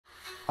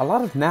A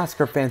lot of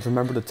NASCAR fans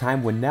remember the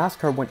time when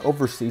NASCAR went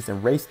overseas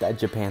and raced at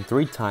Japan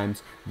 3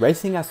 times,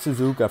 racing at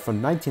Suzuka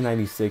from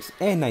 1996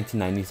 and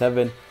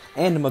 1997,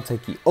 and the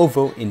Motegi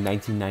Oval in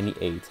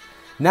 1998.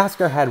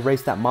 NASCAR had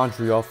raced at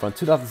Montreal from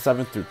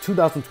 2007 through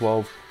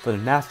 2012 for the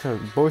NASCAR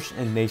Busch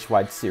and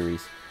Nationwide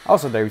Series.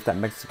 Also, they raced at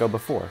Mexico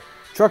before.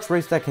 Trucks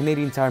raced at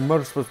Canadian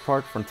Motorsports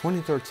Park from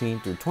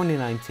 2013 through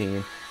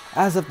 2019.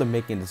 As of the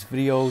making of this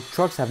video,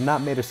 trucks have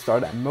not made a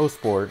start at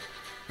Motorsport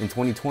in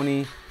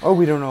 2020, or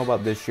we don't know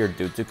about this year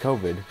due to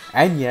COVID.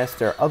 And yes,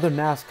 there are other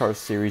NASCAR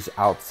series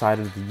outside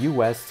of the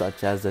US,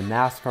 such as the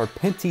NASCAR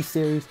Pinty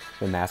Series,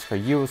 the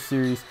NASCAR Euro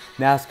Series,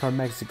 NASCAR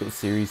Mexico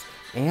Series,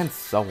 and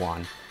so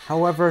on.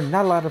 However,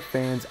 not a lot of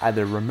fans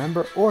either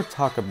remember or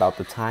talk about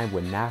the time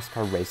when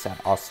NASCAR raced at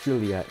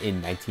Australia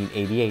in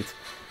 1988.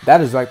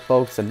 That is right,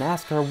 folks, the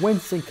NASCAR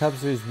Winston Cup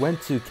Series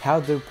went to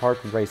Calder Park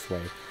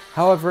Raceway.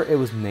 However, it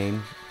was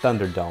named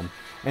Thunderdome.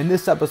 In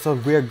this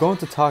episode, we are going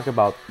to talk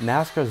about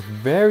NASCAR's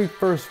very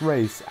first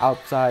race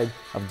outside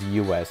of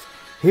the US.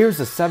 Here's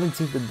the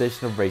 17th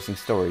edition of Racing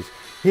Stories.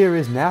 Here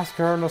is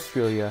NASCAR in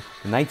Australia,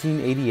 the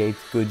 1988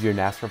 Goodyear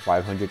NASCAR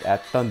 500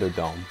 at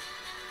Thunderdome.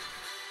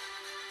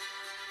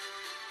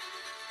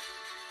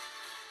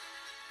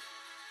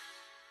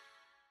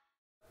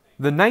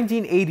 The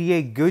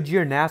 1988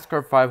 Goodyear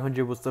NASCAR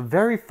 500 was the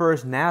very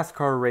first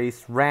NASCAR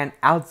race ran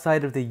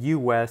outside of the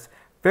US,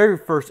 very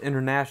first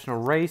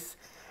international race.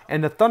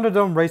 And the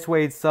Thunderdome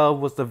Raceway itself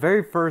was the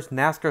very first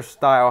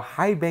NASCAR-style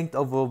high-banked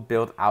oval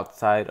built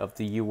outside of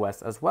the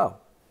US as well.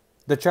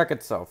 The track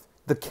itself.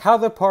 The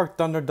Calder Park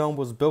Thunderdome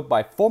was built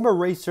by former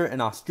racer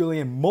and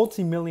Australian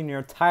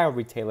multi-millionaire tire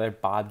retailer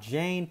Bob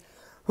Jane,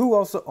 who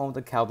also owned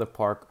the Calder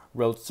Park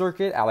Road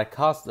Circuit at a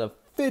cost of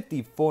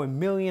 54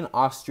 million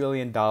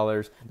Australian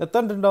dollars. The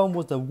Thunderdome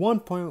was a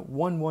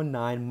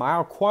 1.119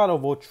 mile quad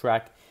oval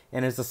track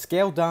and is a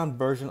scaled-down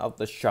version of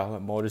the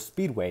Charlotte Motor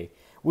Speedway.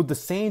 With the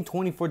same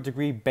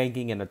 24-degree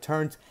banking in the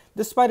turns,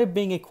 despite it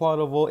being a quad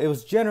oval, it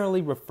was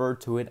generally referred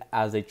to it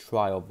as a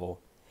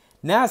tri-oval.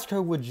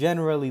 NASCAR would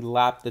generally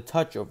lap the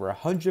touch over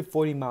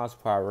 140 miles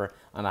per hour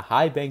on a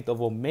high-banked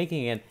oval,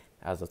 making it,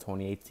 as of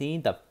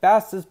 2018, the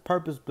fastest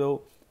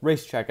purpose-built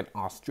racetrack in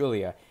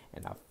Australia,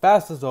 and the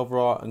fastest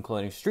overall,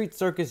 including street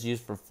circuits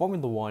used for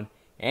Formula 1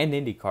 and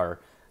IndyCar.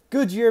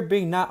 Goodyear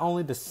being not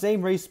only the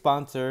same race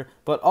sponsor,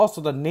 but also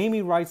the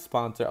naming rights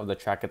sponsor of the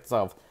track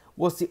itself,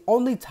 was the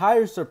only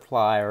tire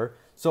supplier,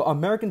 so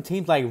American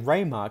teams like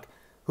Rimac,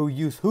 who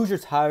used Hoosier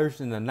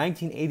tires in the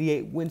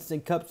 1988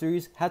 Winston Cup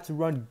Series, had to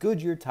run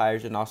Goodyear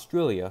tires in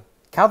Australia.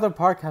 Calder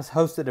Park has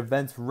hosted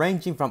events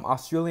ranging from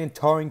Australian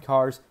touring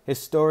cars,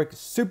 historic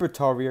super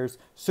Torriers,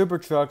 super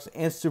trucks,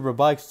 and super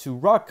bikes to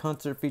rock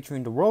concert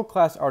featuring the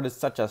world-class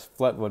artists such as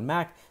Fleetwood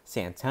Mac,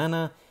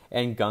 Santana,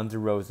 and Guns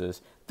N'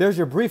 Roses. There's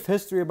your brief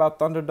history about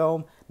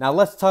Thunderdome. Now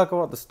let's talk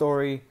about the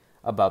story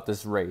about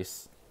this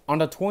race. On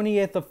the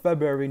 28th of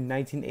February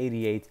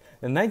 1988,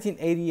 the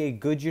 1988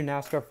 Goodyear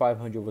NASCAR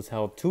 500 was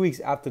held 2 weeks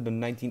after the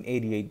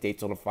 1988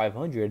 Daytona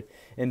 500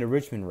 in the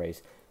Richmond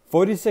race.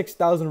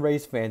 46,000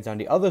 race fans on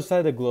the other side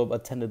of the globe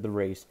attended the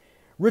race.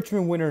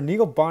 Richmond winner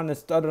Neil Bonnet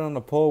started on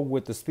the pole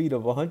with the speed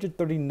of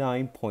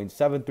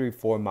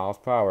 139.734 miles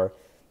per hour.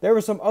 There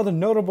were some other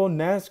notable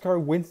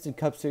NASCAR Winston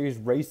Cup Series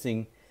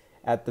racing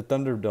at the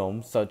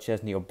Thunderdome, such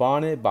as Neil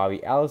Bonnet,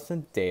 Bobby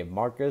Allison, Dave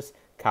Marcus,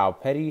 Kyle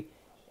Petty,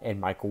 and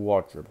Michael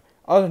Waltrip.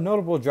 Other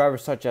notable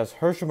drivers such as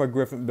Herschel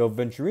McGriff and Bill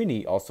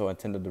Venturini also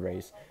attended the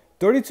race.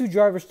 32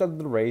 drivers started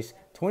the race,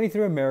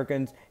 23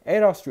 Americans,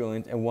 8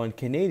 Australians, and 1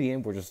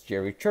 Canadian, which is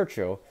Jerry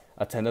Churchill,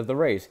 attended the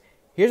race.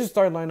 Here's the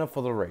start lineup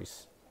for the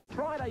race.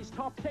 Friday's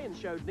top 10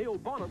 showed Neil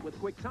Bonnet with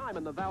quick time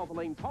in the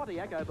Valvoline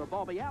Pontiac over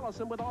Bobby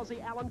Allison with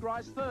Aussie Alan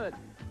Grice third.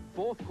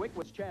 Fourth quick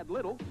was Chad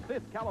Little,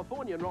 fifth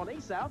Californian Ron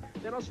Esau,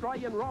 then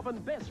Australian Robin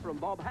Best from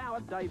Bob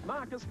Howard, Dave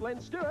Marcus,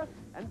 Glenn Stewart,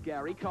 and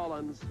Gary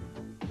Collins.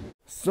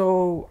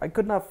 So, I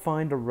could not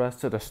find the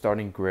rest of the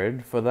starting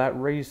grid for that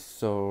race,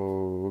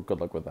 so good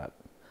luck with that.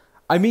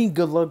 I mean,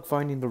 good luck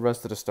finding the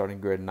rest of the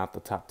starting grid, not the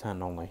top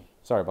 10 only.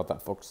 Sorry about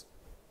that, folks.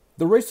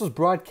 The race was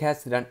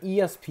broadcasted on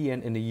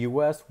ESPN in the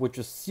US, which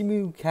was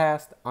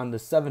simulcast on the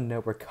 7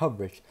 Network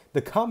coverage.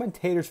 The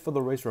commentators for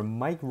the race were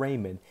Mike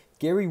Raymond,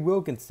 Gary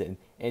Wilkinson,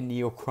 and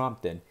Neil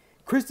Crompton.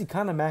 Christy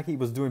Kanamaki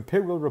was doing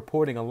pit road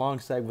reporting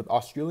alongside with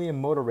Australian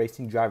motor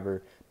racing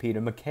driver Peter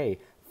McKay.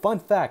 Fun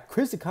fact,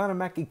 Chris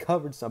Economaki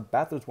covered some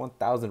Bathurst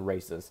 1000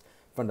 races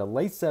from the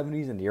late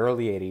 70s and the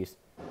early 80s.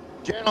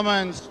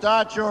 Gentlemen,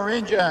 start your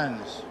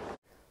engines.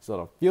 So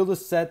the field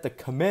is set, the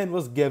command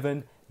was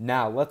given.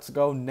 Now let's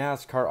go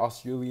NASCAR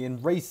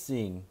Australian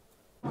Racing.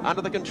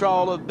 Under the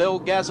control of Bill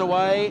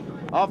Gazaway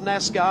of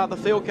NASCAR, the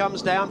field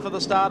comes down for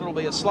the start. It'll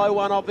be a slow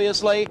one,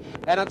 obviously,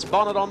 and it's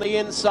Bonnet on the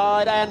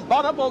inside, and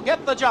Bonnet will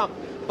get the jump.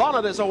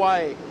 Bonnet is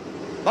away.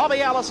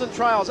 Bobby Allison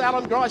trails.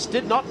 Alan Grice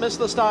did not miss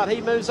the start.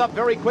 He moves up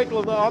very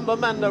quickly on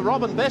them, and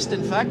Robin Best,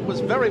 in fact, was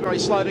very, very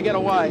slow to get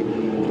away.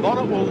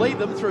 Bonnet will lead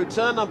them through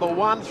turn number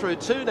 1 through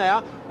 2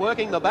 now,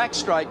 working the back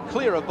straight,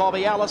 clear of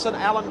Bobby Allison.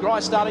 Alan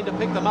Grice starting to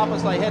pick them up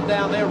as they head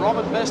down there.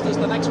 Robin Best is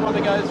the next one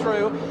to go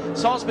through.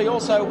 Sosby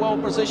also well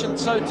positioned,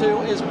 so too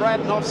is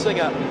Brad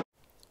Knopfsinger.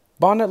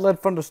 Bonnet led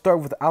from the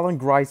start with Alan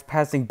Grice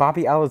passing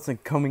Bobby Allison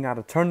coming out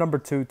of turn number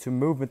 2 to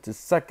move into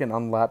second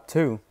on lap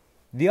 2.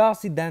 The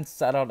Aussie then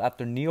sat out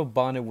after Neil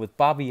Bonnet with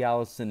Bobby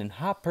Allison in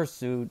hot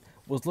pursuit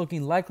was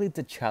looking likely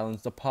to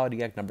challenge the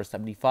Pontiac number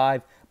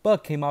 75,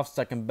 but came off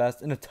second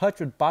best in a touch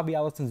with Bobby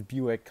Allison's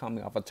Buick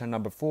coming off of turn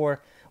number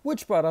 4,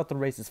 which brought out the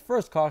race's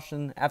first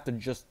caution after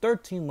just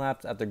 13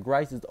 laps after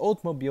Grice's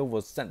Oldsmobile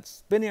was sent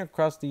spinning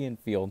across the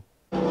infield.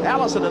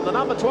 Allison in the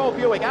number 12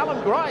 Buick,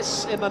 Alan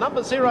Grice in the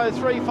number 03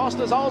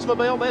 Foster's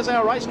Oldsmobile. There's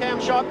our race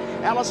cam shot.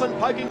 Allison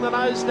poking the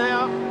nose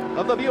now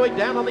of the Buick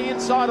down on the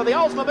inside of the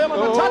Oldsmobile,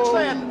 and a touch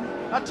then.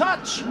 A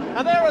touch,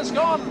 and there is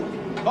gone.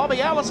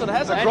 Bobby Allison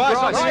has it.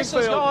 Grice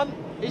has gone.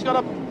 He's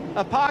got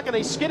a park and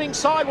he's skidding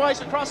sideways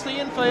across the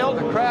infield.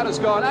 The crowd has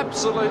gone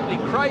absolutely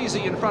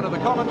crazy in front of the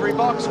commentary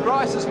box.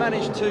 Grice has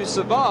managed to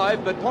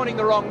survive, but pointing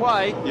the wrong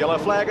way. Yellow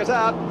flag is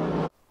out.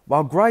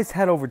 While Grice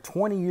had over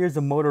 20 years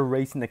of motor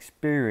racing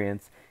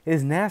experience,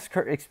 his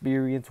NASCAR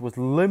experience was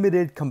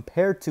limited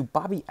compared to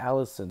Bobby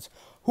Allison's,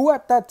 who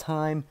at that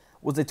time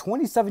was a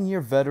 27-year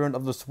veteran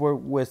of the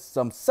sport with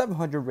some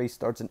 700 race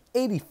starts and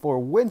 84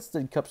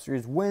 Winston Cup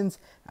Series wins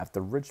after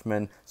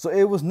Richmond, so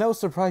it was no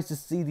surprise to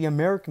see the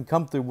American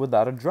come through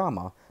without a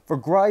drama. For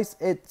Grice,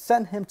 it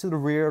sent him to the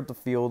rear of the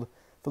field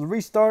for the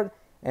restart,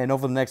 and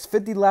over the next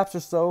 50 laps or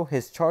so,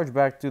 his charge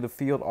back to the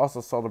field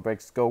also saw the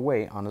brakes go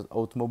away on his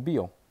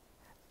Oldsmobile.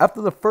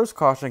 After the first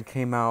caution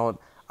came out,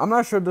 I'm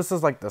not sure this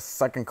is like the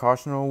second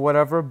caution or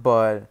whatever,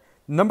 but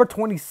number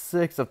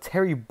 26 of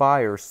Terry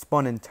Byers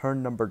spun in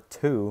turn number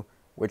 2,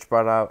 which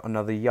brought out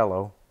another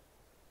yellow.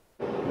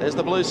 There's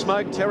the blue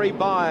smoke, Terry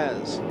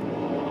Byers.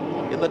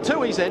 In the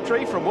Tui's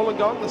entry from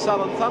Wollongong, the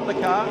Southern Thunder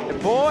car.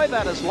 And boy,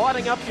 that is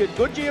lighting up your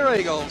Goodyear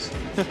Eagles.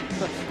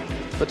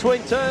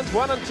 Between turns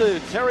 1 and 2,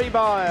 Terry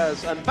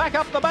Byers. And back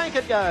up the bank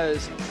it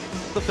goes.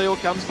 The field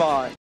comes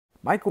by.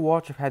 Michael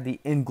Waltrip had the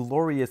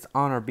inglorious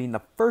honor of being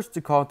the first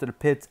to call into the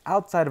pits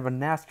outside of a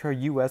NASCAR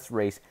U.S.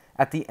 race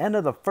at the end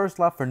of the first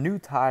lap for new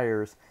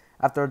tires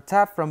after a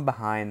tap from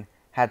behind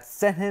had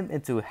sent him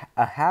into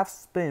a half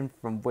spin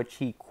from which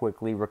he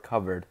quickly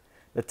recovered.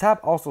 The tap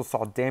also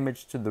saw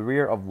damage to the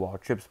rear of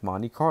Waltrip's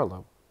Monte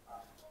Carlo.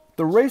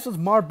 The race was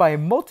marred by a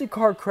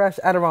multi-car crash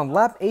at around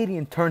lap 80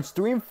 in turns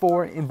 3 and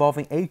 4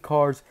 involving 8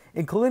 cars,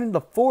 including the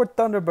Ford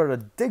Thunderbird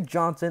of Dick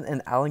Johnson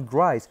and Alan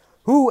Grice,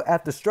 who,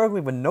 after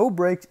struggling with no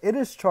brakes in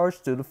his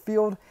charge to the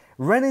field,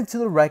 ran into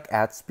the wreck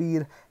at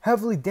speed,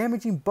 heavily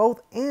damaging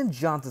both and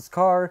Johnson's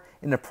car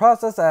in the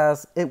process,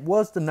 as it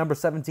was the number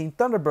 17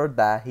 Thunderbird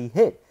that he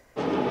hit.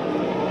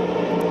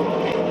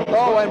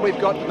 Oh, and we've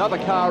got another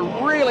car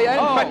really, and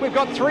in fact we've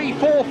got 3,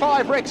 4,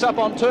 5 wrecks up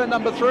on turn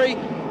number 3,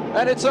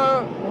 and it's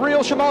a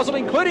real schmozzle,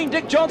 including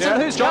Dick Johnson,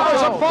 whose car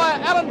is on fire.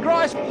 Alan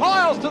Grice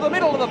piles to the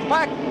middle of the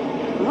pack,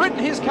 ridden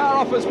his car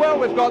off as well.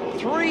 We've got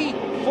 3,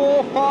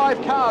 4,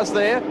 5 cars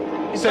there,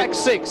 in fact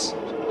 6.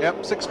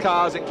 Yep, 6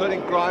 cars,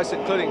 including Grice,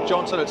 including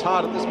Johnson. It's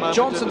hard at this moment.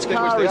 Johnson's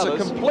car is a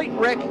complete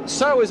wreck,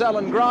 so is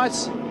Alan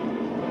Grice.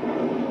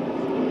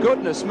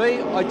 Goodness me,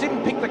 I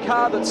didn't pick the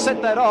car that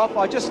set that off.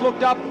 I just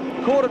looked up,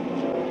 caught it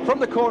from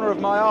the corner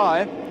of my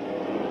eye.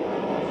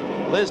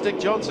 There's Dick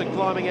Johnson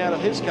climbing out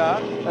of his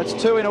car. That's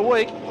 2 in a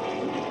week.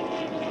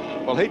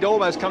 Well, he'd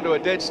almost come to a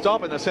dead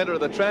stop in the centre of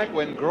the track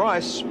when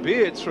Grice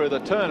speared through the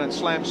turn and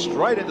slammed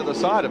straight into the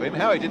side of him.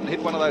 How he didn't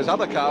hit one of those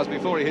other cars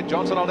before he hit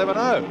Johnson, I'll never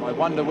know. I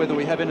wonder whether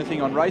we have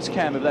anything on race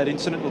cam of that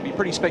incident. It'll be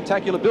pretty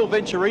spectacular. Bill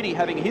Venturini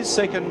having his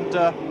second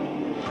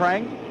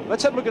prang.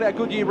 Let's have a look at our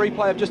Goodyear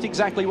replay of just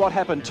exactly what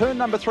happened. Turn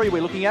number 3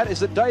 we're looking at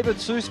is at David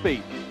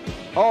Sousby.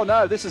 Oh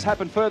no, this has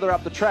happened further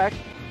up the track.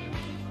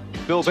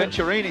 Bill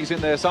Venturini's in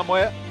there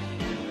somewhere.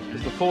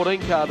 It's the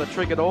 14 car that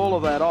triggered all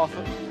of that off.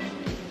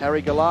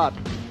 Harry Gillard.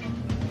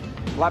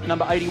 Lap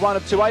number 81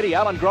 of 280.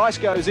 Alan Grice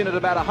goes in at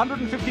about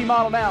 150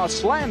 mile an hour,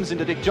 slams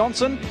into Dick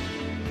Johnson.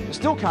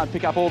 Still can't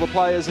pick up all the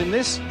players in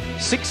this.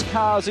 6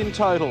 cars in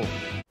total.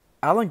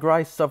 Alan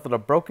Grice suffered a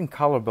broken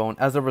collarbone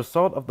as a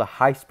result of the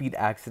high-speed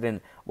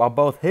accident, while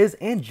both his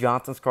and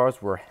Johnson's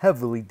cars were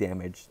heavily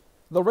damaged.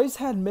 The race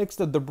had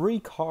mixed of debris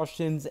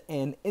cautions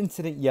and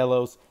incident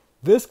yellows.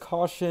 This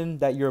caution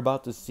that you're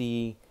about to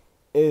see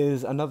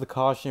is another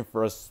caution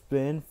for a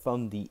spin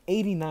from the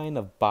 89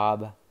 of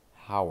Bob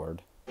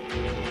Howard.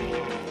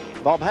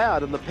 Bob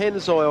Howard in the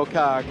Pennzoil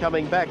car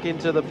coming back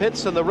into the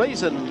pits, and the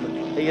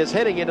reason he is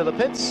heading into the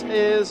pits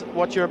is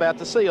what you're about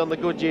to see on the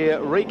Goodyear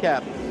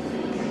recap.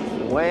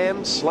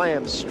 Wham,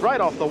 slam, straight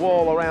off the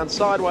wall, around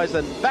sideways,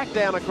 then back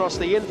down across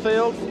the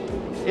infield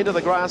into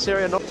the grass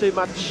area. Not too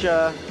much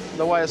in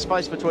the way of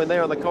space between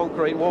there and the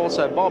concrete wall,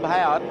 so Bob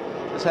Howard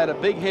has had a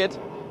big hit,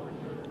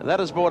 and that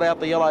has brought out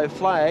the yellow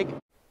flag.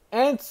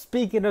 And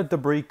speaking of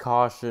debris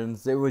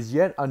cautions, there was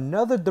yet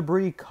another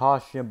debris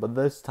caution, but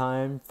this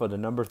time for the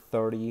number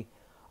 30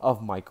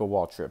 of Michael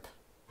Waltrip.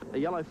 A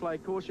yellow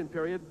flag caution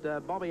period.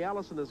 Bobby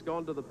Allison has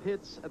gone to the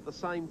pits at the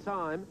same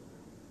time.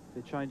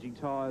 They're changing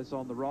tyres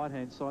on the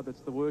right-hand side.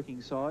 That's the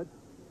working side.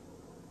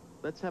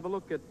 Let's have a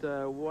look at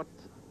what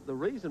the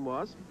reason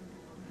was.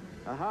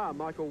 Aha,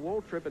 Michael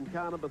Waltrip in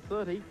car number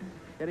 30,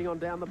 heading on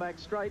down the back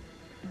straight.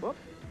 Whoop,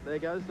 there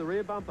goes the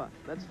rear bumper.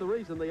 That's the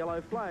reason the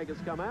yellow flag has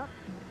come out.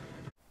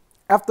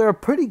 After a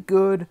pretty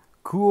good,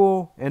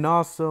 cool, and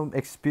awesome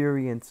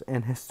experience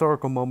and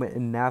historical moment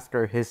in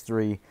NASCAR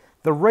history,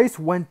 the race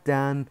went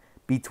down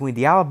between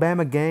the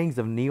Alabama gangs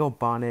of Neil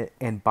Bonnet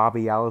and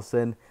Bobby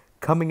Allison,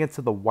 coming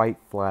into the white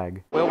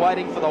flag. We're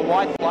waiting for the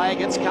white flag.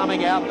 It's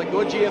coming out. The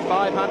Goodyear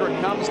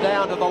 500 comes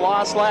down to the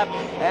last lap,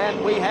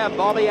 and we have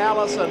Bobby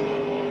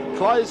Allison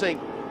closing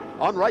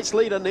on race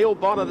leader Neil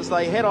Bonnet as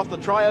they head off the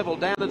tri-oval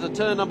down into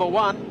turn number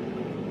 1.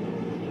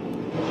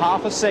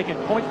 Half a second,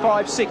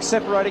 0.56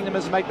 separating them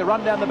as they make the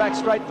run down the back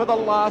straight for the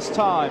last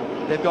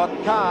time. They've got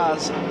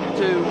cars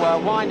to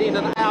wind in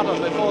and out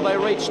of before they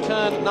reach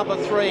turn number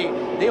 3.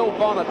 Neil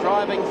Bonnet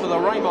driving for the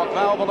Raymock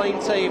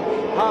Valvoline team,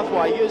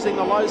 halfway using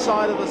the low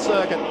side of the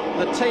circuit.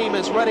 The team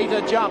is ready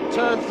to jump.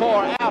 Turn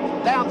 4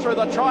 out, down through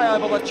the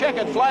tri-oval. The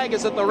checkered flag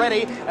is at the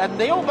ready, and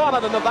Neil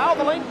Bonnet in the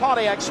Valvoline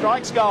Pontiac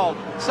strikes gold.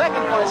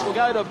 Second place will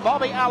go to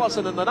Bobby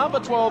Allison in the number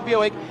 12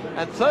 Buick,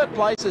 and third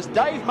place is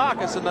Dave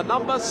Marcus in the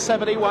number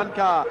 71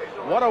 car.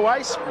 What a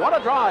race, what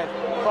a drive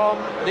from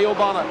Neil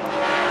Bonnet.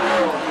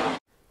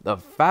 The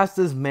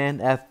fastest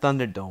man at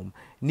Thunderdome,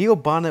 Neil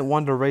Bonnet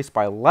won the race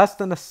by less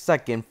than a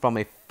second from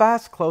a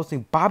fast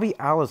closing Bobby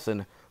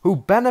Allison, who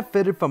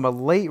benefited from a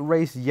late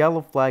race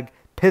yellow flag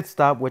pit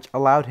stop which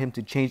allowed him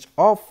to change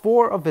all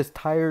 4 of his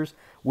tires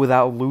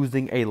without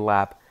losing a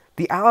lap.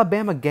 The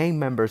Alabama gang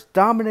members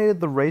dominated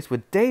the race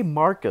with Dave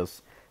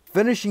Marcus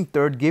finishing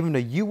third, giving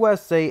the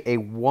U.S.A. a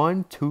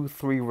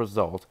 1-2-3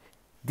 result.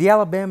 The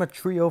Alabama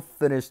trio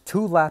finished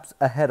 2 laps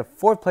ahead of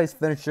 4th place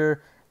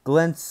finisher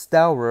Glenn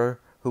Staurer,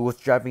 who was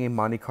driving a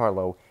Monte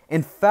Carlo.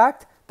 In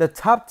fact, the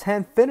top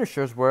 10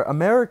 finishers were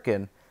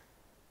American,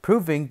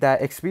 proving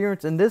that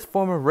experience in this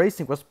form of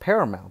racing was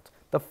paramount.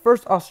 The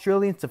first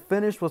Australian to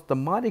finish was the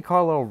Monte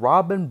Carlo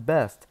Robin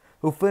Best,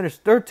 who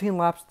finished 13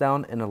 laps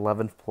down in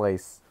 11th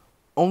place.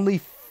 Only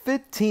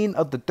 15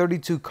 of the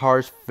 32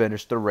 cars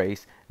finished the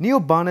race. Neil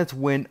Bonnet's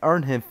win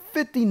earned him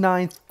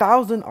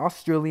 59,000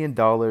 Australian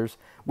dollars,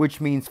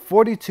 which means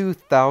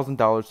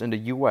 $42,000 in the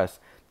US.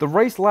 The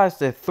race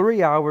lasted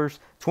 3 hours,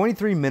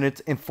 23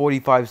 minutes, and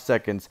 45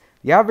 seconds.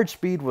 The average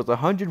speed was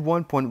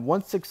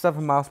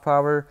 101.167 miles per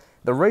hour.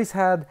 The race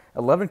had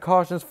 11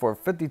 cautions for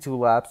 52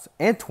 laps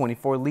and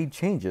 24 lead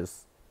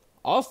changes.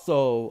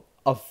 Also,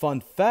 a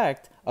fun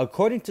fact,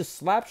 according to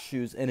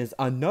Slapshoes in his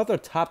Another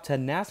Top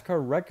 10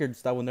 NASCAR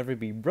Records That Will Never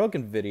Be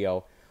Broken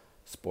video,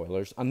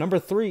 spoilers, on number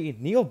 3,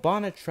 Neil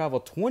Bonnet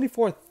traveled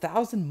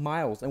 24,000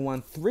 miles and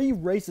won 3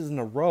 races in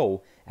a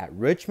row at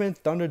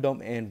Richmond,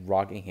 Thunderdome, and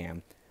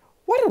Rockingham.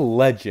 What a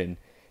legend!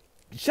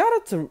 Shout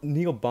out to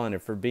Neil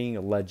Bonnet for being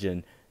a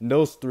legend in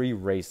those 3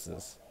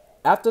 races.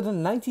 After the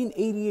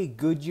 1988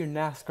 Goodyear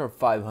NASCAR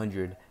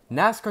 500,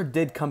 NASCAR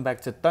did come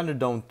back to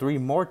Thunderdome 3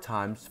 more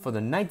times for the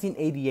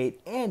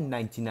 1988 and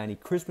 1990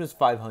 Christmas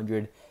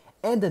 500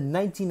 and the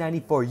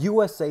 1994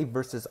 USA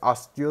vs.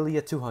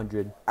 Australia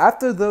 200.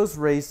 After those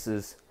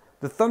races,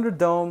 the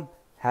Thunderdome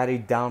had a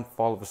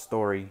downfall of a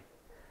story.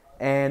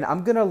 And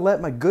I'm going to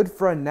let my good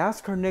friend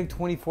NASCAR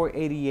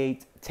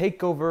NN2488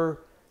 take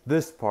over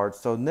this part.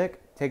 So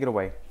Nick, take it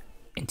away.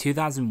 In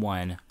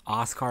 2001,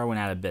 NASCAR went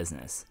out of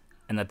business,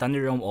 and the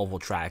Thunderdome Oval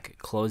track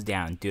closed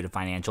down due to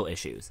financial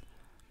issues.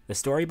 The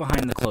story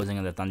behind the closing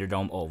of the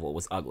Thunderdome Oval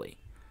was ugly.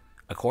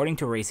 According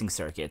to Racing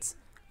Circuits,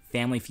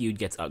 Family Feud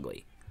gets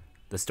ugly.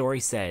 The story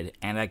said,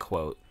 and I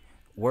quote,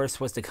 "Worse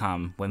was to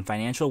come when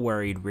financial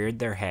worry reared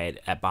their head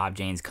at Bob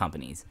Jane's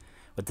companies,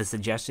 with the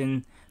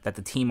suggestion that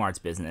the T-Mart's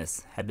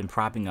business had been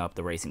propping up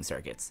the racing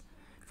circuits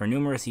for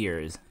numerous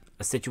years,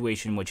 a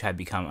situation which had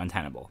become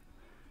untenable.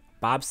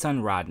 Bob's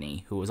son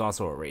Rodney, who was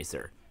also a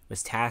racer,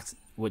 was tasked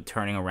with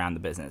turning around the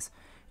business,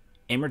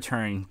 in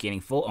return gaining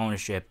full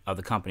ownership of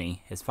the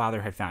company his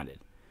father had founded.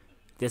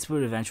 This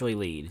would eventually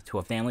lead to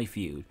a family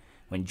feud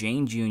when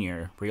Jane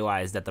Jr.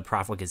 realized that the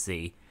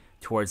profligacy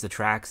towards the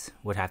tracks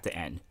would have to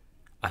end.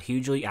 A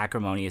hugely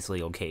acrimonious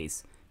legal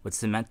case would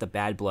cement the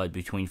bad blood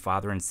between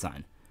father and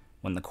son.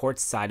 When the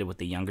courts sided with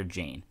the younger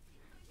Jane,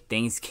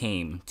 things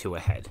came to a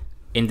head.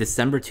 In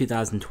December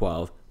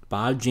 2012,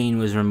 Bob Jane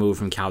was removed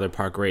from Calder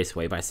Park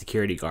Raceway by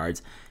security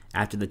guards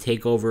after the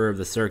takeover of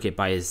the circuit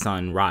by his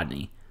son,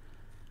 Rodney.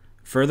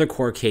 Further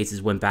court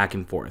cases went back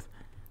and forth,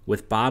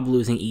 with Bob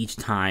losing each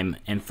time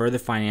and further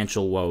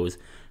financial woes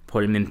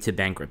put him into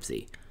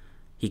bankruptcy.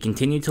 He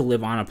continued to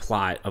live on a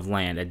plot of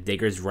land at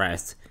Digger's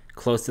Rest,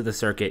 close to the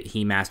circuit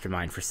he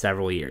masterminded for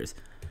several years,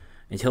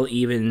 until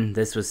even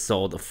this was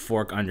sold a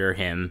fork under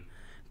him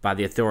by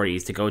the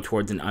authorities to go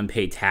towards an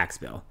unpaid tax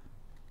bill.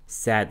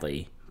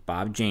 Sadly,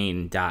 Bob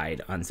Jane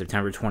died on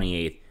September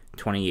 28,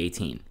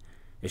 2018,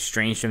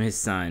 estranged from his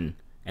son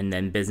and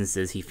then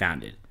businesses he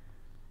founded.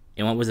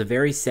 In what was a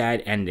very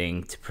sad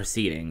ending to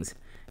proceedings,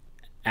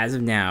 as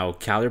of now,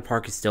 Calder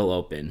Park is still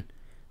open,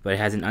 but it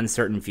has an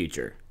uncertain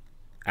future.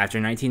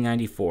 After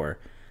 1994,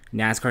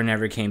 NASCAR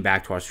never came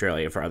back to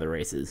Australia for other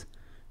races.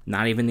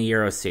 Not even the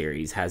Euro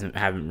Series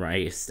haven't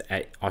raced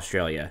at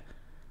Australia.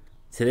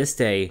 To this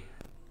day,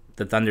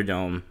 the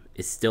Thunderdome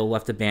is still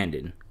left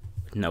abandoned,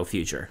 with no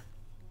future.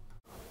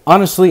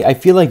 Honestly, I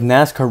feel like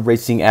NASCAR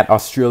racing at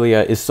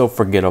Australia is so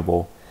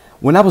forgettable.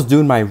 When I was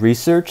doing my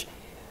research,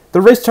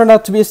 the race turned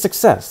out to be a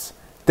success.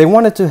 They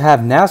wanted to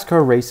have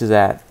NASCAR races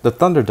at the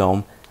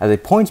Thunderdome as a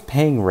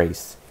points-paying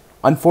race.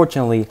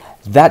 Unfortunately,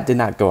 that did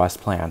not go as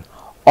planned.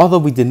 Although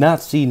we did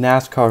not see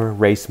NASCAR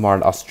race more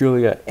in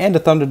Australia and the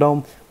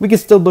Thunderdome, we can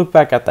still look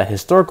back at the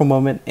historical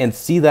moment and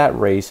see that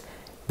race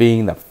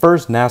being the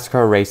first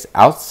NASCAR race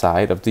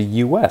outside of the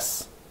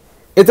U.S.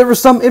 If there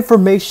was some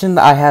information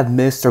that I had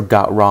missed or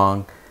got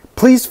wrong,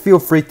 please feel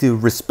free to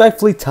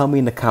respectfully tell me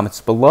in the comments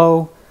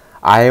below.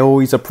 I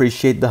always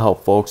appreciate the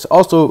help, folks.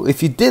 Also,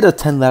 if you did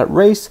attend that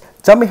race,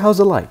 tell me how's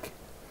it like.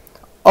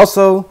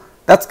 Also,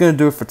 that's going to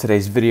do it for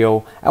today's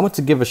video. I want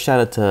to give a shout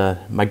out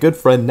to my good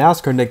friend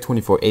NASCAR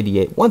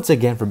Nick2488 once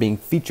again for being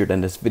featured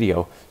in this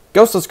video.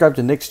 Go subscribe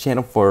to Nick's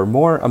channel for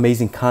more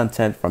amazing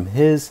content from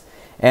his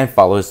and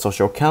follow his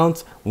social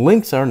accounts.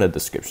 Links are in the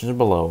description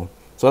below.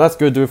 So that's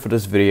going to do it for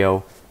this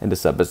video and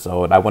this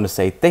episode. I want to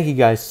say thank you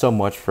guys so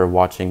much for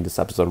watching this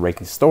episode of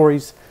Racing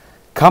Stories.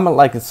 Comment,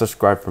 like, and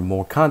subscribe for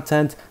more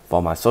content.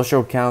 Follow my social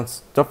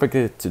accounts. Don't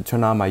forget to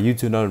turn on my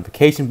YouTube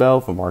notification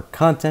bell for more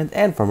content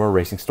and for more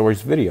Racing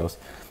Stories videos.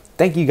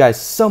 Thank you guys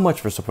so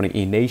much for supporting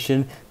E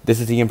Nation. This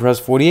is the Impress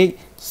 48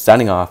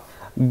 signing off.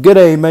 Good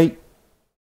day, mate.